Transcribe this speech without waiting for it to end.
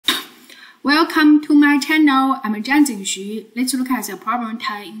Welcome to my channel. I'm Zhang Xu. Let's look at the problem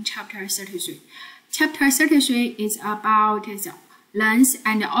 10 in chapter 33. Chapter 33 is about the lens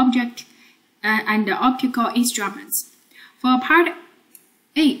and object and optical instruments. For part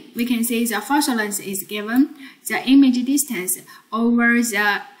A, we can see the focal length is given. The image distance over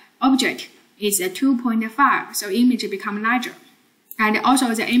the object is 2.5, so image become larger. And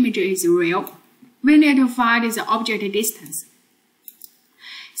also the image is real. We need to find the object distance.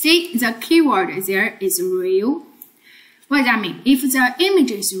 See, the keyword there is real. What does that mean? If the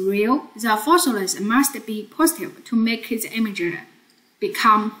image is real, the focal length must be positive to make the image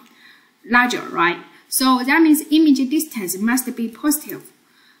become larger, right? So that means image distance must be positive,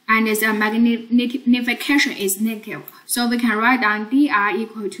 and the magnification is negative. So we can write down dr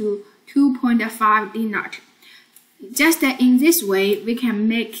equal to 2.5 d naught. Just in this way, we can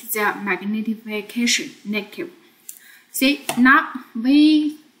make the magnification negative. See, now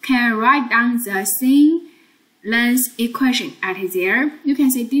we can write down the same length equation at there. You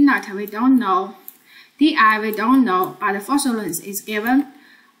can see d naught we don't know, di we don't know, but the focal length is given.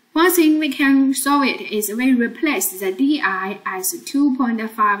 One thing we can solve it is we replace the di as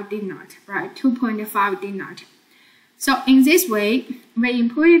 2.5 d naught, right? 2.5 d naught. So in this way, we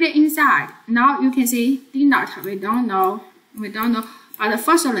input it inside. Now you can see d naught we don't know, but the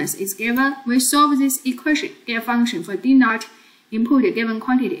focal length is given. We solve this equation, get function for d naught, input given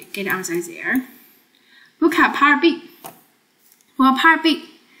quantity, get answer there. Look at part B. For part B,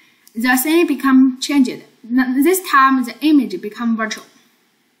 the thing become changed. This time the image become virtual.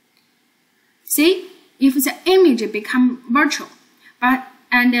 See, if the image become virtual,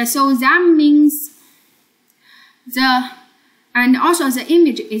 so that means also the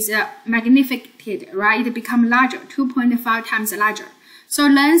image is magnified, right? It become larger, 2.5 times larger. So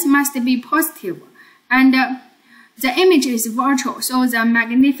length must be positive, and the image is virtual, so the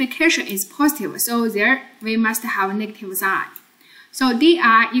magnification is positive. So there we must have a negative sign. So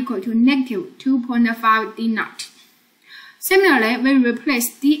dr equal to negative 2.5 d naught. Similarly, we replace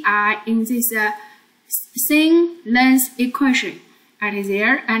dr in this same length equation at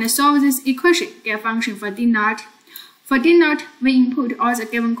there and solve this equation, get function for d naught. For d naught, we input all the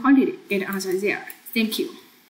given quantity, get answer there. Thank you.